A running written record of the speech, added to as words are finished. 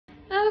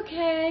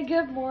Okay,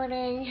 good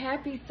morning.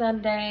 Happy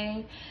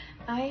Sunday.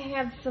 I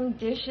had some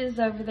dishes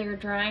over there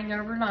drying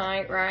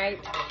overnight, right?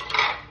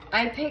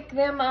 I picked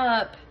them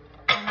up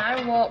and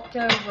I walked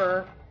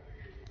over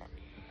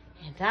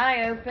and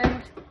I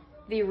opened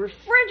the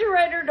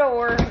refrigerator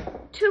door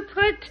to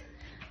put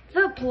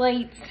the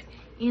plates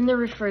in the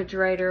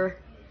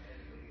refrigerator.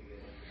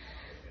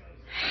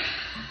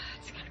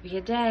 It's gonna be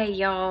a day,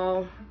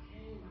 y'all.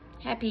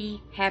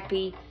 Happy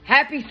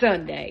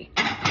Sunday.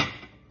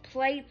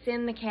 Plates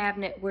in the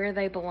cabinet where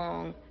they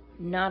belong,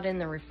 not in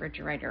the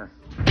refrigerator.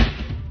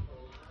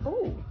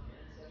 Oh,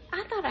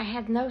 I thought I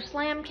had no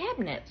slam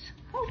cabinets.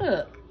 Hold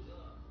up.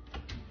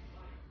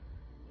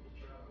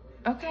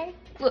 Okay,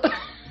 look.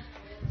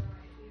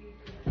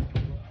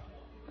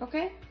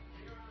 Okay.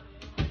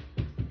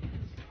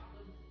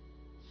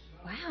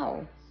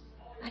 Wow,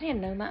 I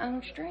didn't know my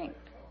own strength.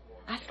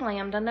 I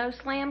slammed a no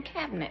slam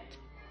cabinet.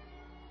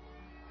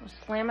 I'll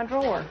slam a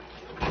drawer.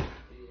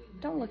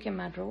 Don't look in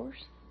my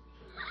drawers.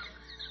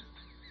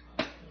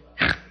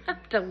 I'm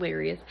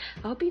delirious.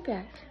 I'll be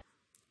back.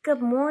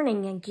 Good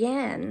morning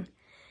again.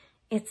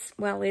 It's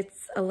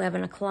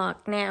 11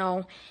 o'clock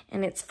now,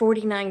 and it's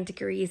 49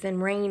 degrees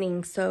and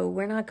raining, so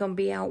we're not going to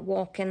be out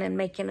walking and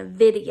making a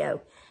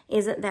video.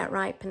 Isn't that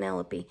right,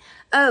 Penelope?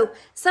 Oh,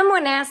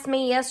 someone asked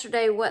me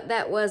yesterday what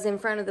that was in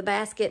front of the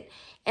basket,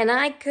 and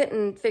I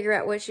couldn't figure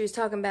out what she was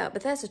talking about,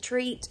 but that's a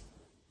treat.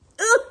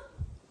 Ugh!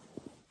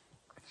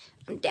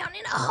 I'm down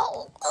in a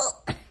hole.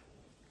 Ugh.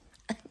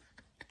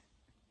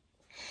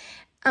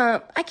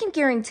 I can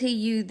guarantee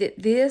you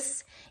that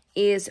this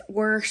is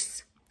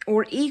worse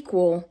or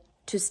equal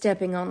to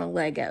stepping on a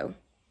Lego.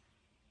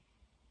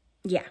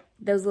 Yeah,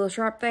 those little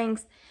sharp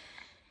things.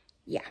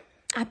 Yeah,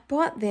 I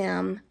bought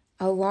them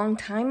a long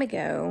time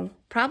ago,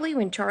 probably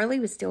when Charlie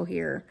was still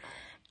here.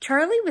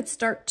 Charlie would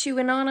start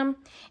chewing on them,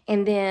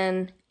 and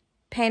then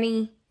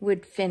Penny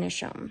would finish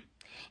them.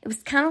 It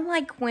was kind of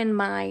like when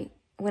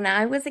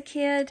I was a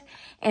kid,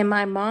 and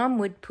my mom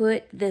would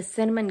put the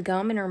cinnamon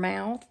gum in her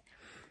mouth,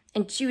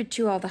 and she would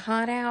chew all the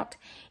hot out.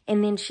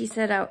 And then she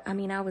said, I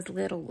was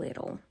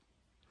little.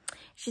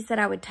 She said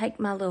I would take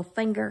my little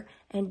finger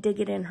and dig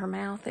it in her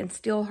mouth and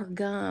steal her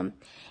gum.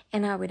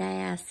 And I would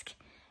ask,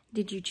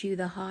 did you chew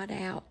the hot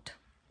out?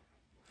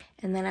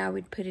 And then I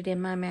would put it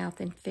in my mouth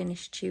and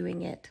finish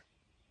chewing it.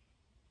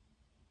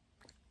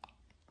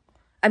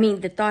 I mean,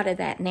 the thought of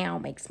that now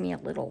makes me a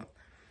little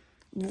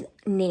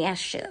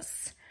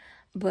nauseous.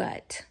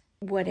 But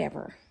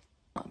whatever.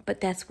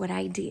 But that's what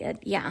I did,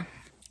 yeah.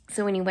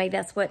 So anyway,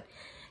 that's what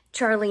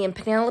Charlie and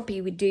Penelope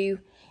would do.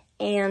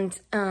 And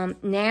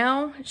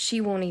now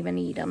she won't even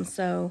eat them.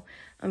 So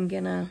I'm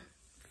going to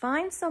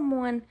find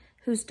someone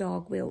whose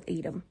dog will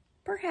eat them.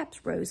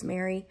 Perhaps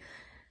Rosemary.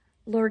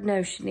 Lord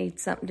knows she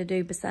needs something to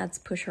do besides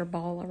push her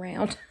ball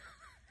around.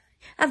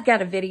 I've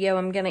got a video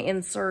I'm going to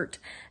insert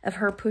of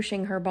her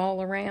pushing her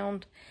ball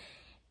around.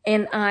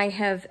 And I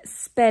have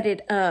sped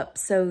it up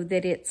so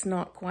that it's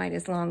not quite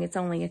as long. It's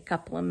only a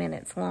couple of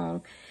minutes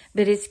long.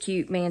 But it's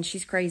cute, man.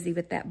 She's crazy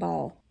with that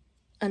ball.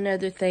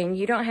 Another thing,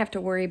 you don't have to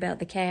worry about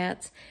the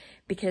cats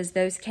because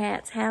those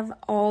cats have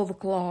all the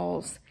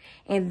claws.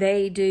 And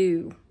they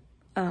do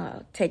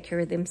take care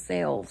of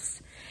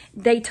themselves.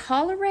 They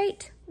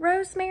tolerate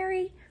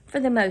Rosemary for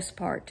the most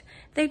part.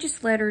 They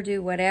just let her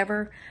do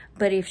whatever.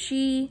 But if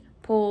she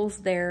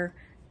pulls their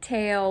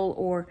tail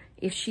or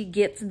if she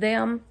gets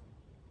them,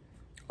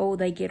 oh,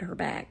 they get her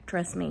back,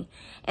 trust me.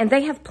 And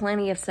they have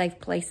plenty of safe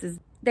places.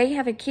 They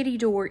have a kitty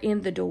door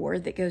in the door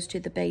that goes to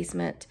the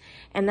basement.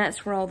 And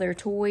that's where all their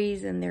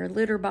toys and their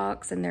litter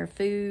box and their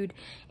food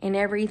and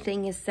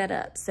everything is set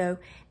up. So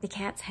the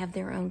cats have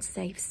their own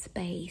safe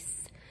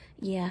space.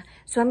 Yeah,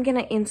 so I'm going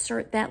to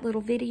insert that little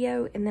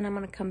video and then I'm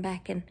going to come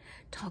back and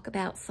talk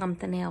about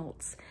something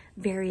else.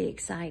 Very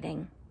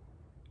exciting.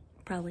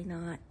 Probably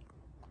not.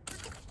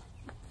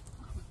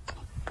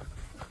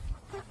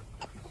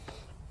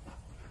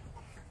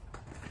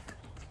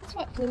 That's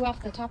what flew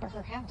off the top of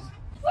her house.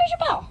 Where's your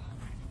ball?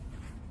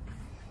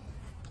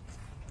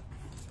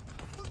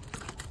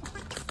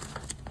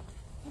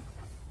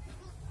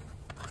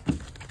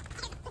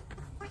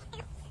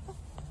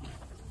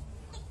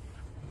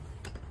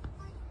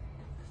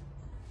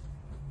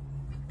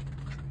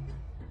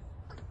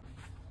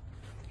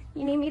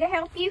 You need me to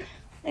help you?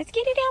 Let's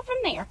get it out from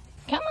there.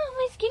 Come on,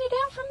 let's get it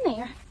out from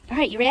there. All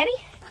right, you ready?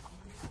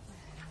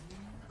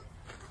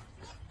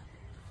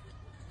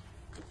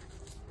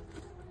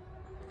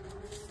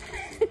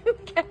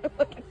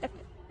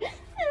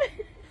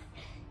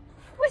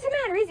 What's the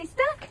matter? Is it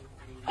stuck?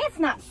 It's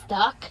not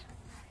stuck.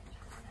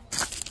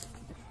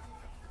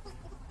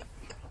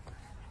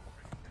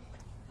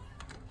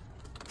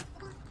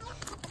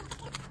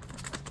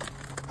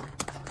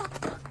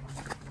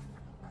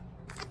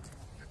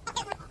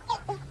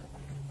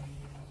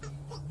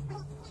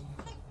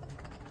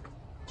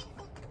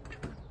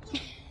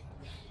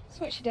 That's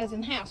what she does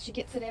in the house. She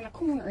gets it in a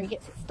corner and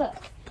gets it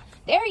stuck.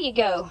 There you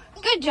go.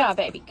 Good job,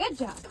 baby. Good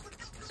job.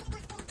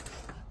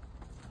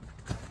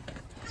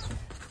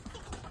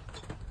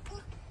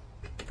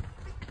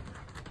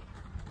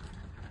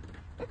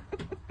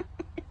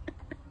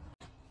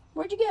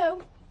 Where'd you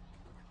go?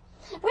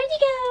 Where'd you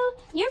go?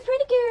 You're a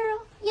pretty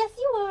girl. Yes,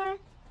 you are.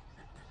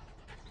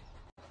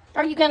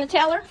 Are you going to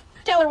tell her?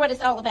 Tell her what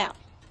it's all about.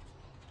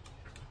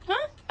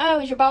 Huh? Oh,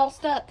 is your ball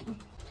stuck?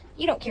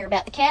 You don't care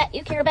about the cat.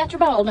 You care about your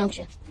ball, don't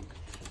you?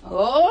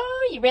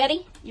 Oh, you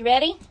ready? You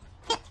ready?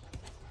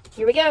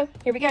 Here we go.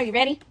 Here we go. You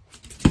ready?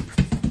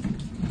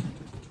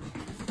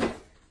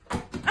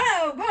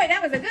 Oh, boy,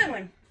 that was a good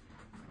one.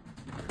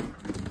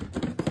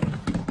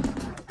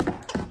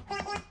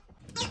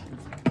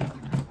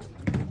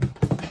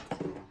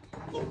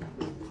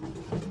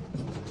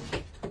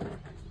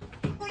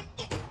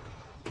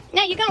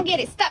 Now you're going to get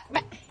it stuck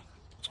back.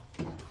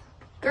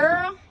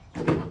 Girl.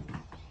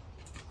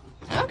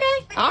 Okay.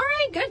 All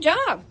right. Good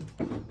job.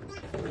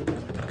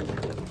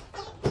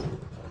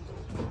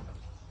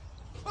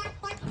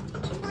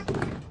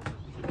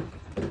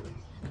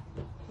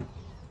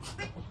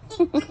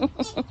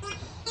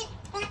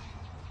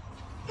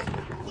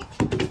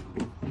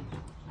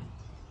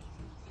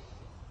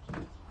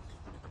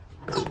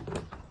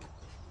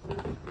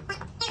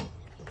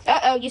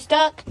 Uh-oh, you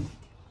stuck?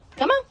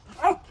 Come on.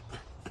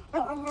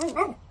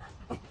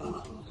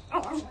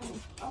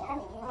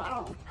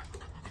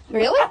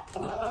 Really?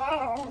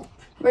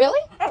 Really?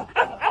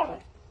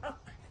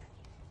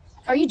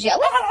 Are you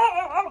jealous?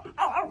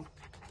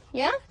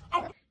 Yeah?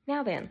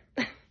 Now then.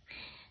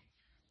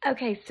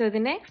 Okay, so the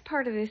next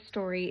part of this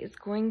story is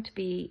going to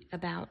be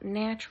about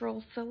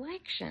natural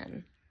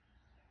selection.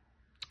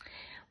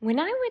 When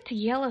I went to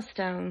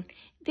Yellowstone,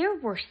 there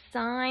were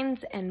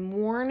signs and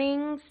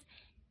warnings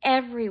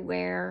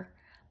everywhere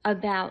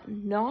about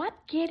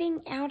not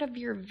getting out of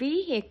your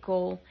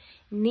vehicle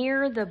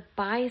near the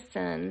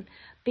bison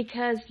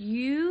because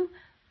you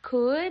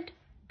could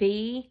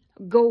be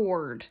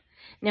gored.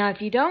 Now,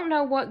 if you don't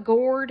know what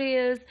gored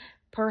is,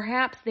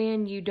 perhaps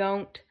then you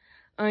don't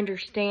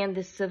understand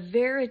the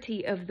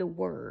severity of the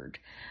word,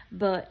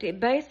 but it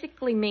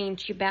basically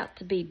means you're about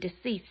to be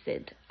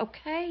deceased,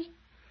 okay?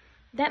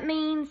 That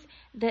means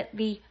that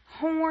the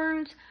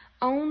horns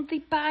on the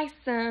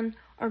bison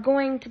are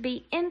going to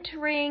be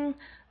entering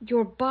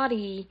your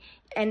body,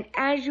 and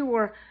as you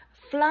are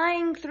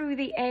flying through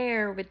the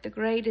air with the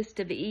greatest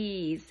of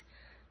ease,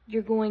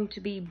 you're going to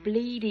be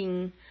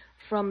bleeding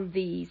from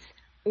these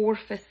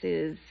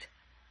orifices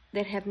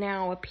that have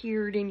now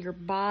appeared in your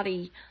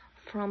body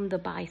from the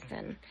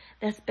bison.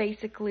 That's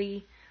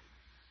basically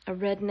a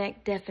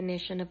redneck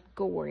definition of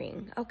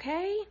goring,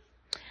 okay?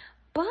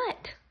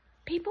 But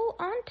people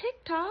on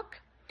TikTok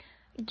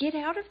get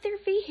out of their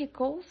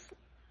vehicles,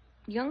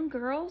 young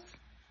girls.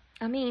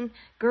 I mean,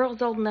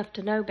 girls old enough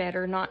to know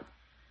better, not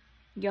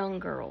young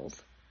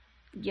girls.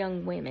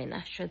 Young women,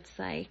 I should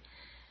say.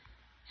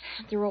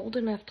 They're old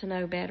enough to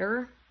know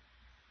better.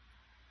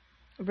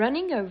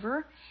 Running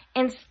over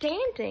and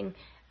standing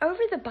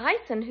over the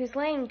bison who's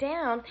laying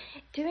down,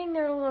 doing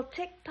their little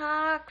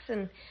TikToks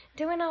and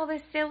doing all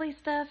this silly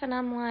stuff. And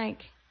I'm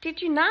like,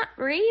 did you not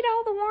read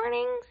all the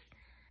warnings?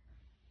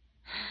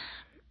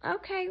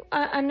 Okay,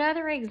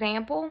 another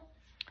example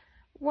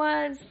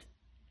was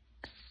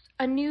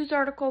a news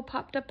article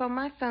popped up on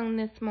my phone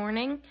this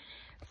morning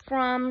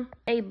from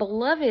a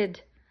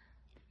beloved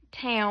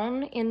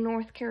town in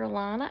North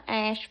Carolina,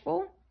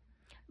 Asheville,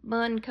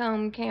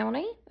 Buncombe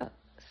County.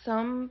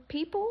 Some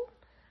people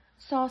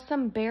saw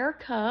some bear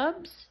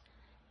cubs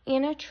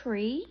in a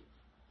tree,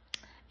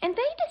 and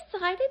they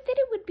decided that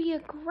it would be a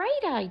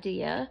great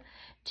idea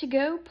to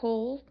go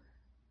pull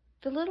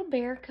the little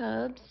bear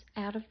cubs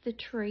out of the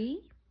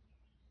tree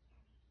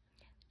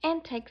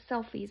and take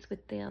selfies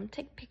with them,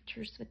 take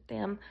pictures with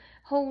them,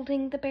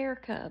 holding the bear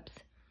cubs.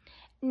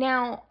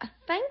 Now,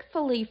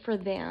 thankfully for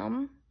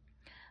them,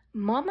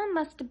 Mama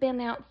must have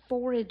been out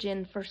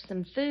foraging for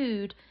some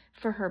food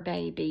for her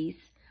babies,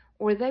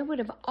 or they would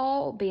have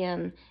all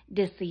been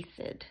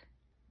deceased.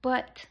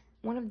 But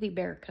one of the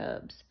bear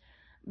cubs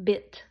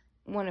bit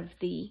one of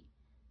the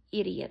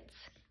idiots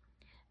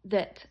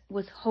that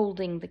was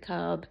holding the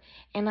cub,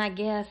 and I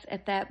guess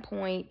at that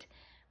point,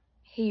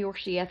 he or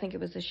she, I think it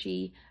was a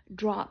she,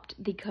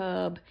 dropped the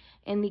cub,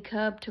 and the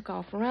cub took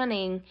off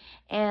running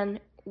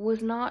and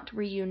was not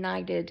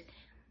reunited.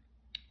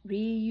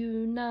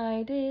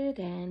 Reunited,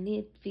 and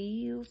it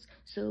feels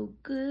so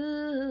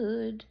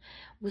good.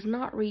 Was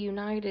not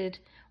reunited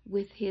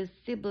with his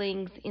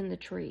siblings in the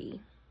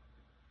tree.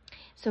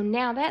 So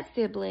now that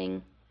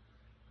sibling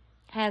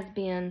has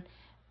been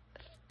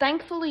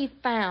thankfully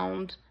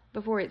found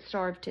before it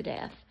starved to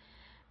death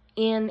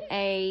in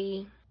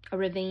a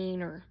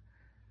ravine or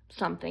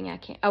something,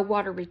 a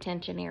water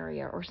retention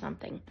area or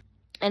something,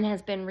 and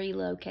has been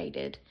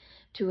relocated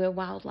to a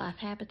wildlife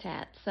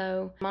habitat.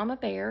 So Mama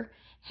Bear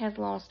has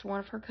lost one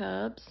of her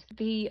cubs.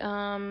 The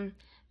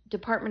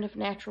Department of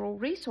Natural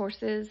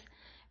Resources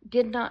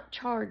did not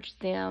charge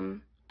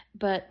them,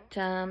 but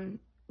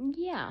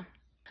yeah.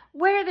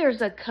 Where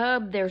there's a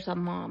cub, there's a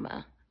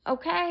mama,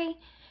 okay?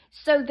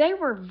 So they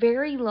were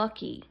very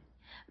lucky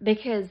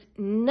because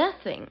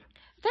nothing,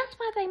 that's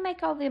why they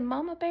make all them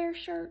Mama Bear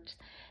shirts,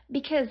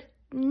 because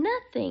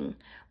nothing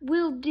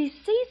will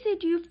decease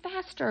you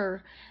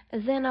faster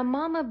than a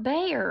mama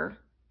bear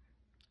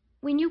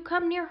when you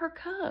come near her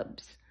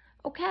cubs,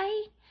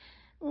 okay?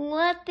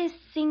 Let this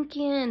sink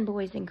in,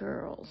 boys and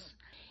girls.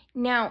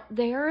 Now,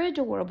 they're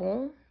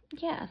adorable.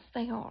 Yes,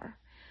 they are.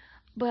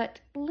 But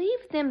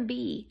leave them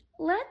be.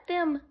 Let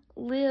them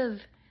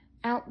live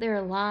out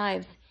their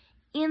lives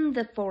in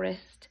the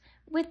forest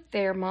with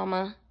their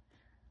mama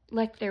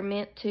like they're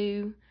meant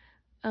to.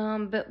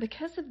 But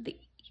because of the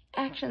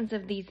actions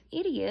of these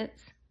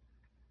idiots,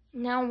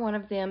 now one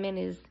of them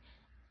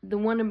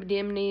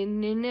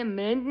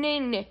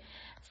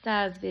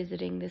size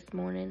visiting this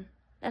morning.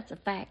 That's a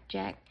fact,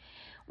 Jack.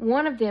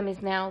 One of them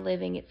is now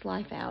living its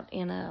life out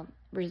in a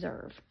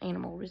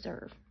animal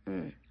reserve.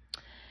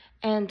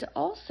 And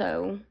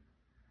also,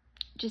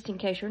 just in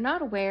case you're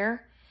not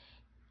aware,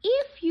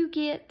 if you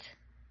get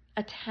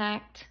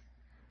attacked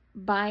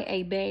by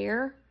a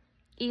bear,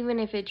 even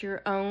if it's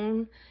your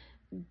own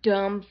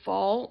dumb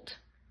fault,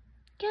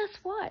 guess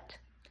what?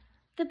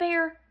 The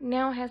bear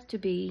now has to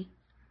be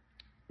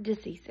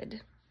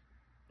deceased.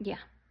 Yeah.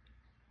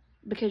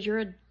 Because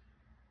I'm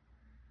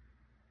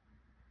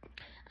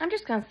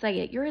just going to say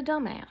it, you're a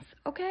dumbass,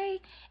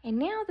 okay? And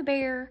now the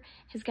bear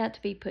has got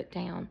to be put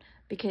down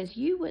because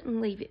you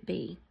wouldn't leave it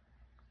be.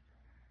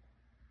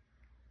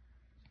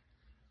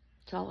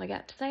 That's all I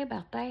got to say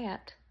about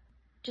that.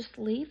 Just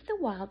leave the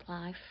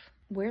wildlife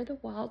where the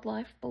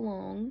wildlife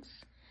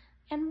belongs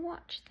and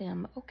watch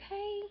them,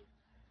 okay?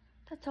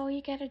 That's all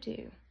you got to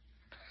do.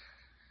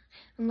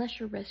 Unless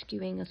you're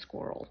rescuing a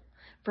squirrel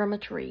from a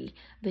tree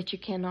that you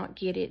cannot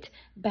get it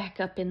back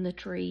up in the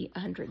tree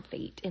 100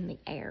 feet in the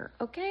air,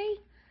 okay?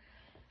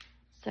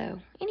 So,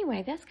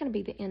 anyway, that's going to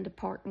be the end of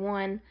part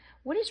 1.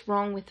 What is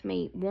wrong with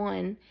me,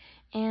 1.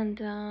 And,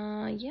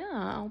 yeah,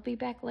 I'll be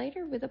back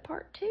later with a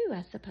part 2,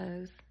 I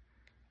suppose.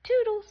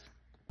 Toodles!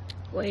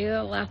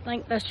 Well, I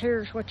think this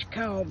here's what you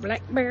call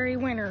blackberry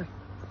winter.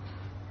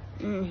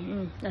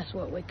 That's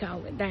what we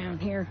call it down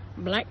here.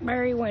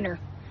 Blackberry winter.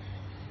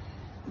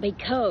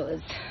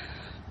 Because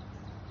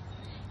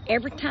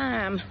every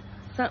time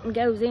something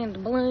goes into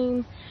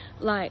bloom,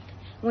 like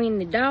when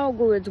the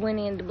dogwoods went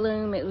into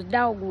bloom, it was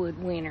dogwood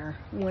winter.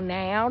 Well,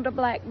 now the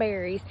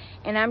blackberries,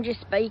 and I'm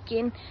just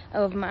speaking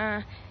of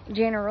my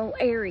general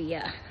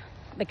area,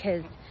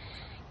 because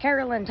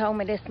Carolyn told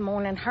me this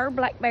morning her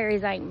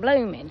blackberries ain't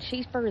blooming.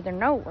 She's further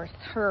north.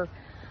 Her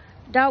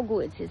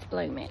dogwoods is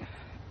blooming.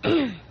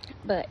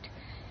 But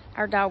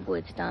our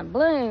dogwoods done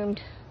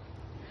bloomed,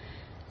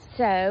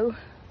 so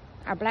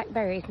our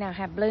blackberries now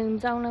have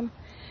blooms on them.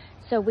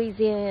 So we's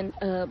in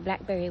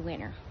blackberry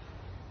winter.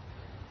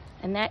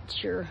 And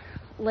that's your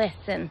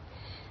lesson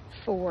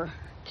for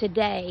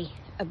today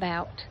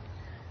about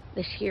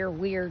this here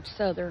weird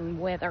southern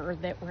weather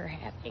that we're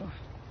having.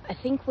 I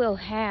think we'll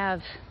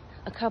have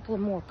a couple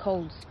of more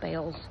cold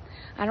spells.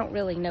 I don't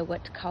really know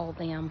what to call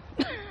them.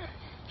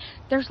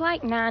 There's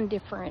like 9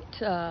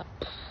 different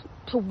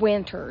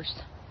winters,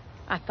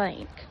 I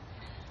think,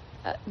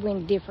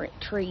 when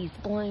different trees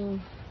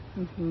bloom.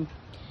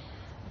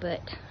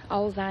 But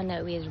all I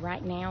know is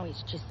right now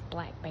it's just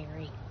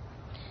blackberry.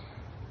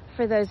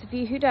 For those of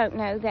you who don't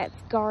know,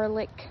 that's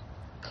garlic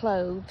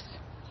cloves.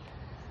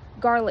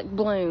 Garlic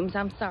blooms,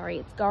 I'm sorry,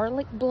 it's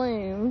garlic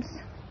blooms.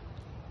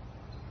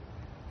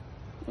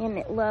 Isn't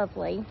it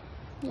lovely?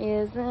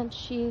 Isn't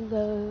she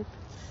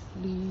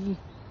lovely?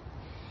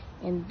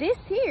 And this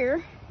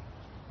here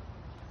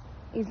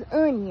is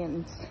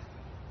onions.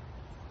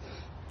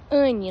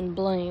 Onion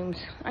blooms.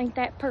 Ain't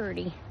that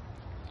pretty?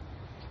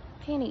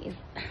 Penny is...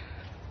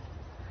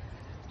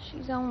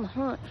 she's on the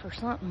hunt for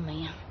something,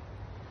 man.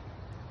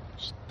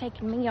 She's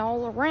taking me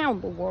all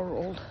around the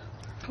world.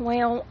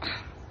 Well,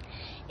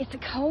 it's a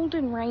cold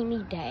and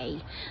rainy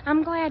day.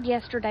 I'm glad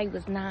yesterday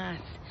was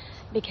nice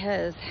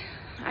because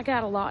I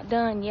got a lot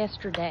done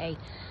yesterday.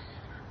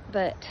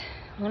 But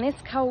when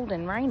it's cold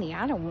and rainy,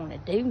 I don't want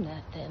to do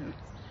nothing.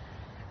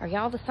 Are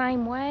y'all the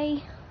same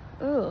way?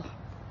 Ugh.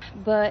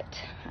 But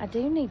I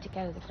do need to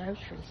go to the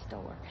grocery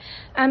store.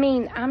 I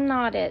mean, I'm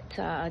not at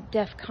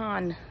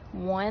DEFCON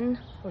 1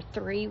 or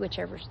 3,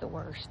 whichever's the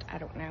worst. I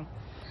don't know.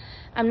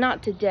 I'm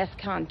not to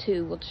DEFCON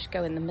 2. We'll just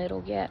go in the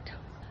middle yet.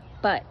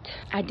 But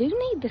I do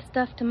need the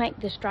stuff to make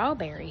the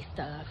strawberry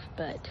stuff,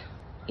 but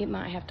it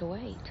might have to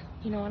wait.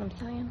 You know what I'm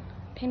saying?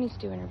 Penny's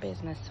doing her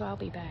business, so I'll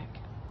be back.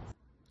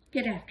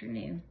 Good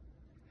afternoon.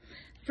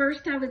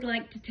 First, I would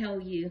like to tell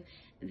you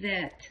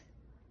that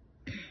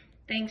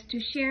thanks to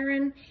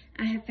Sharon,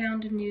 I have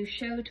found a new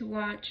show to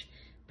watch.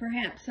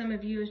 Perhaps some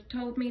of you have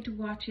told me to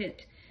watch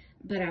it,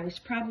 but I was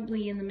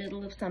probably in the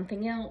middle of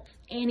something else.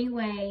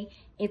 Anyway,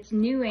 it's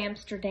New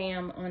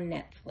Amsterdam on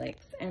Netflix,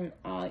 and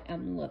I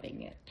am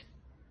loving it.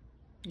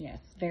 Yes,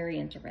 very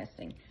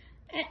interesting.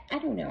 I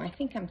don't know. I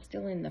think I'm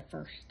still in the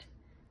first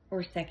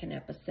or second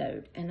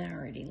episode, and I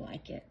already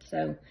like it.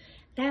 So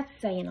that's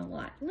saying a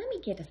lot. Let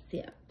me get a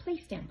sip.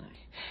 Please stand by.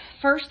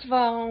 First of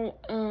all,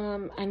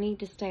 I need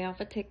to stay off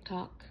of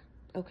TikTok,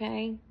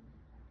 okay?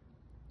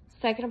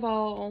 Second of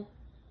all,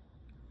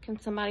 can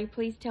somebody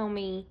please tell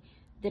me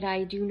that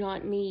I do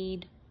not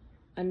need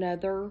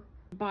another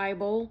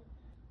Bible?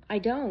 I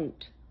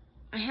don't.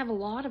 I have a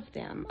lot of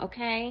them,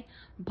 okay?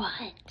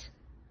 But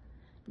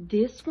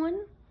This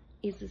one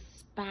is a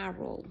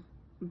spiral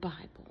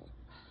Bible.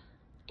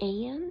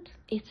 And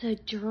it's a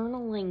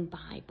journaling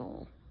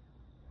Bible.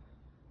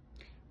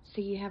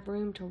 So you have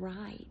room to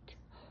write.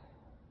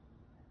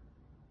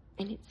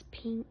 And it's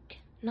pink.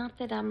 Not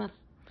that I'm a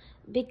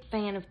big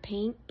fan of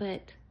pink,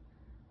 but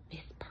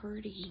it's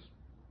pretty.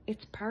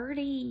 It's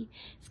pretty.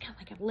 It's got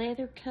like a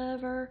leather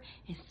cover.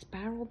 It's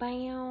spiral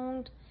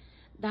bound.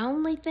 The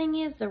only thing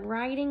is the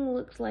writing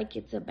looks like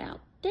it's about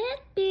that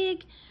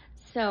big.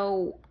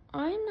 So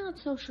I'm not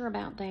so sure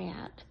about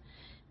that.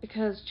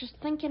 Because just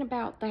thinking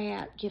about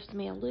that gives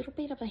me a little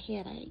bit of a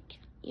headache,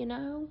 you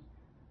know?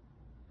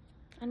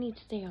 I need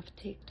to stay off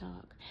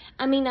TikTok.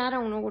 I mean, I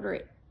don't order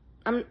it.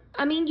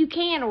 I mean, you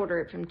can order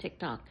it from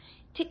TikTok.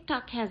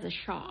 TikTok has a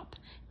shop.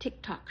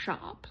 TikTok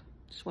shop.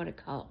 That's what it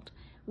called.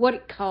 What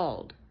it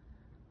called.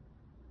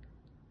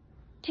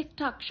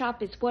 TikTok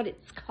shop is what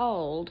it's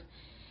called.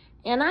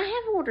 And I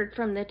have ordered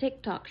from the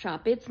TikTok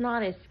shop. It's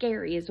not as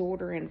scary as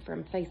ordering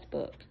from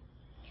Facebook.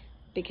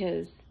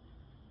 Because,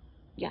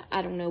 yeah,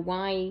 I don't know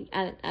why.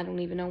 I don't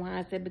even know why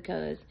I said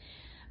because.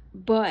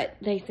 But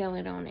they sell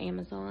it on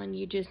Amazon.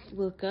 You just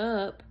look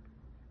up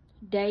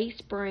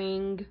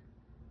Dayspring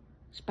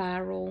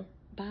Spiral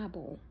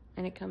Bible.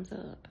 And it comes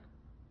up.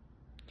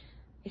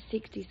 It's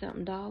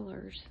 $60-something.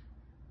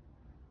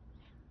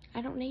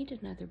 I don't need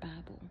another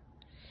Bible.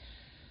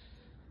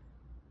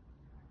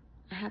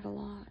 I have a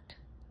lot.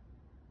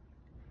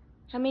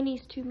 How many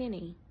is too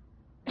many?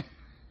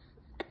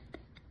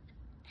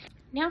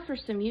 Now for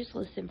some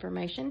useless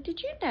information.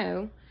 Did you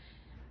know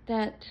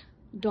that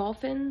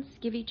dolphins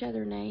give each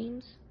other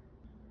names?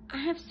 I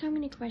have so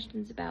many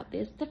questions about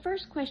this. The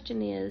first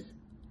question is,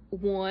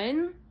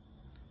 1,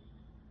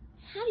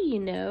 how do you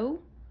know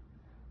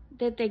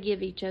that they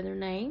give each other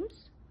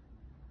names?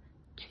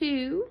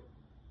 2,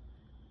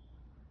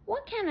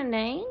 what kind of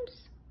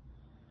names?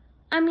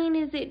 I mean,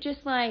 is it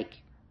just like,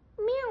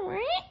 meow,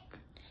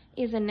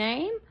 is a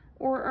name?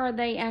 Or are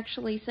they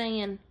actually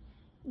saying,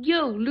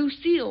 yo,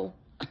 Lucille?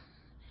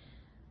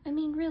 I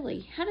mean,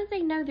 really, how do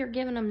they know they're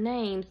giving them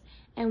names,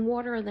 and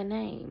what are the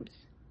names?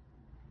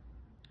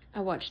 I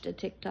watched a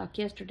TikTok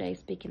yesterday,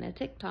 speaking of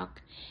TikTok,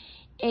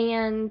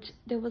 and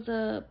there was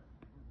a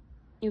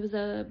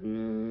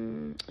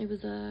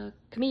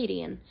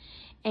comedian,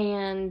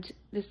 and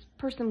this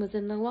person was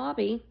in the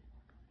lobby.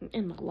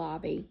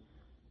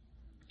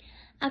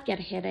 I've got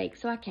a headache,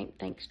 so I can't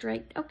think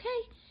straight. Okay.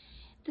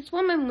 This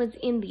woman was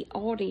in the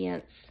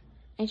audience,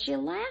 and she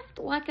laughed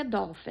like a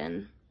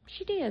dolphin.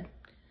 She did.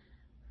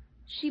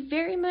 She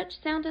very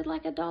much sounded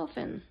like a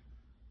dolphin.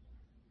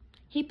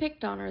 He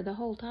picked on her the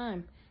whole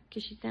time,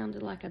 because she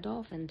sounded like a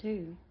dolphin,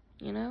 too,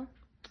 you know?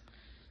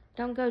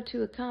 Don't go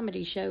to a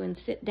comedy show and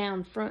sit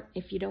down front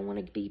if you don't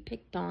want to be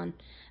picked on.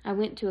 I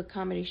went to a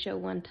comedy show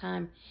one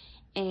time,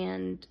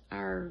 and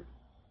our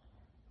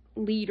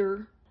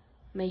leader,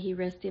 may he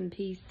rest in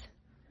peace,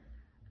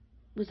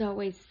 was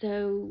always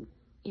so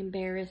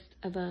embarrassed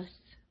of us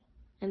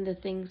and the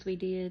things we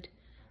did,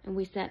 and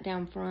we sat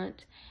down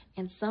front,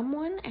 and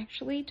someone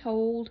actually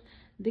told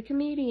the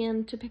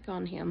comedian to pick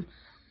on him.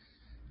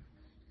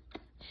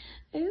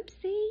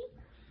 Oopsie.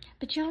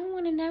 But y'all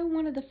want to know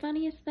one of the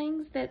funniest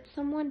things that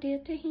someone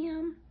did to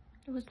him?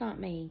 It was not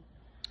me.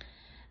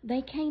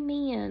 They came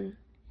in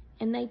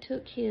and they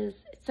took his,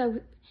 so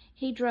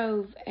he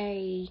drove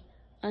a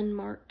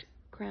unmarked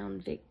Crown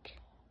Vic.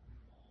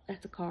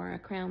 That's a car, a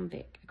Crown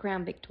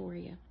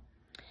Victoria.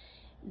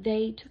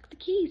 They took the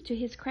keys to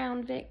his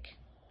Crown Vic,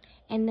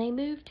 and they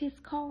moved his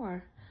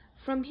car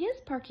from his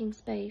parking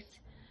space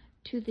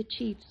to the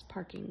chief's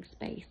parking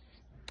space.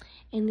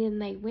 And then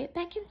they went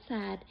back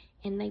inside,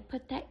 and they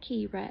put that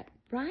key right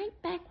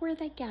back where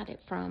they got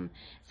it from,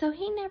 so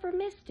he never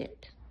missed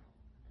it.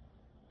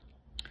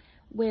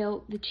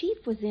 Well, the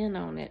chief was in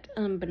on it,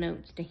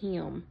 unbeknownst to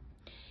him.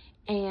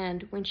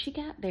 And when she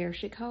got there,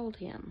 she called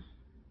him.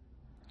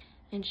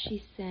 And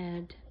she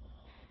said,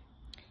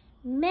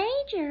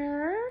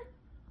 Major,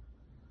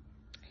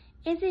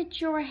 is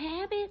it your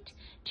habit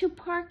to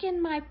park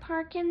in my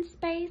parking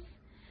space?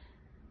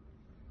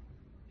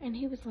 And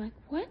he was like,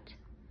 what?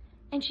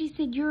 And she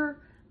said, your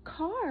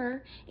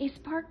car is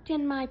parked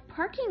in my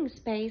parking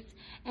space,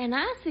 and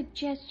I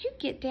suggest you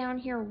get down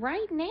here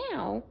right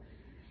now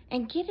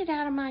and get it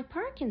out of my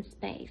parking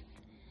space.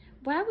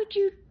 Why would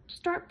you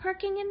start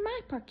parking in my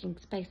parking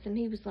space? And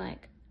he was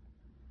like,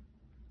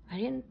 I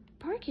didn't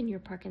park in your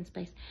parking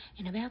space.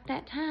 And about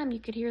that time, you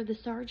could hear the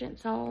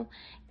sergeants all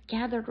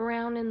gathered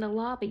around in the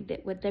lobby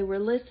that they were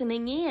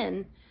listening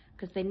in,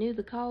 because they knew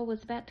the call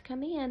was about to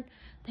come in.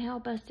 They all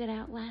busted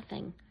out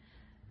laughing.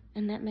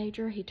 And that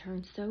major, he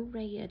turned so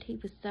red. He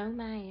was so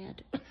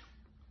mad.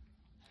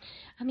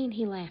 I mean,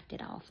 he laughed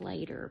it off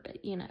later,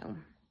 but, you know,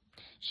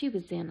 she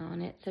was in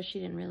on it, so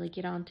she didn't really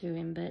get on to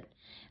him. But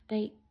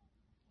they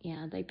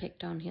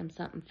picked on him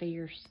something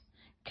fierce,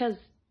 because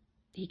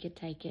he could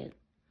take it.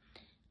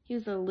 He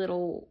was a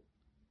little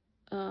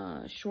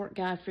short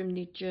guy from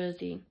New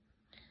Jersey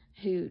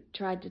who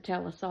tried to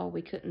tell us all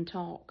we couldn't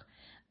talk.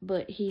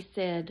 But he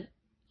said,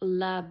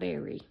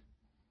 library.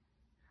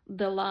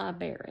 The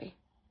library.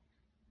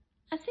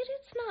 I said,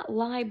 it's not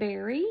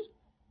library.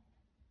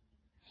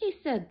 He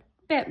said,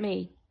 bet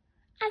me.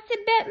 I said,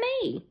 bet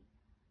me.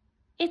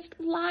 It's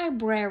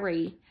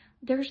library.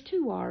 There's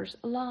 2 R's,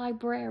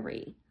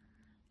 library.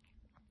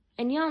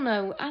 And y'all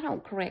know I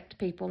don't correct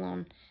people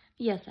on,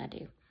 yes I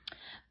do.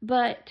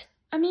 But,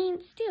 I mean,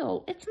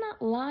 still, it's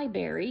not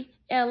library,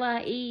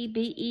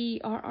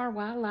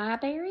 L-I-E-B-E-R-R-Y,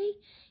 library.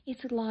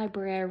 It's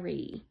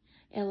library,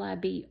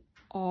 L-I-B-R-A-R-Y,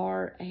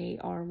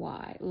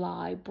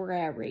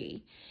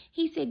 library.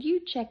 He said, you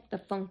check the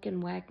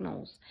Funkin'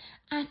 Wagnalls.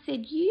 I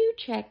said, you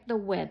check the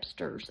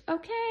Websters,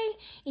 okay?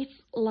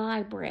 It's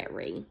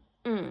library.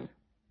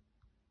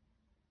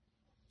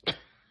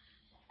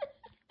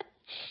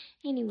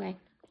 Anyway,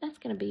 that's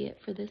going to be it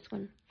for this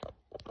one.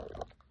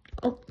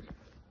 Oh.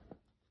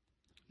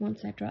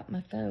 Once I drop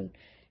my phone,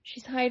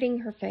 she's hiding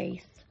her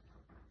face.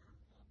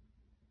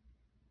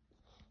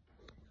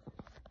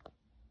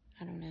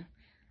 I don't know.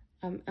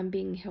 I'm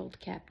being held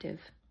captive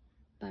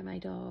by my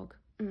dog.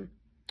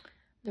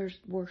 There's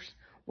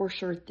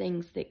worser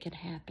things that could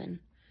happen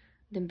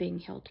than being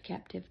held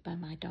captive by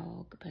my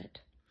dog.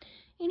 But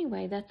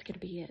anyway, that's going to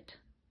be it.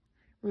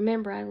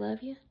 Remember, I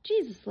love you.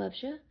 Jesus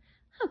loves you.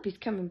 Hope he's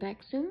coming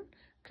back soon,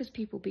 because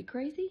people be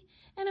crazy.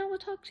 And I will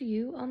talk to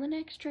you on the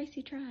next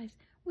Tracy Tries,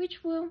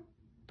 which will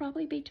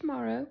probably be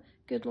tomorrow,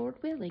 good Lord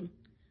willing.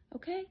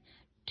 Okay?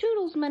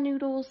 Toodles, my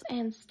noodles,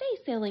 and stay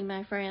silly,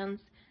 my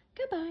friends.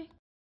 Goodbye.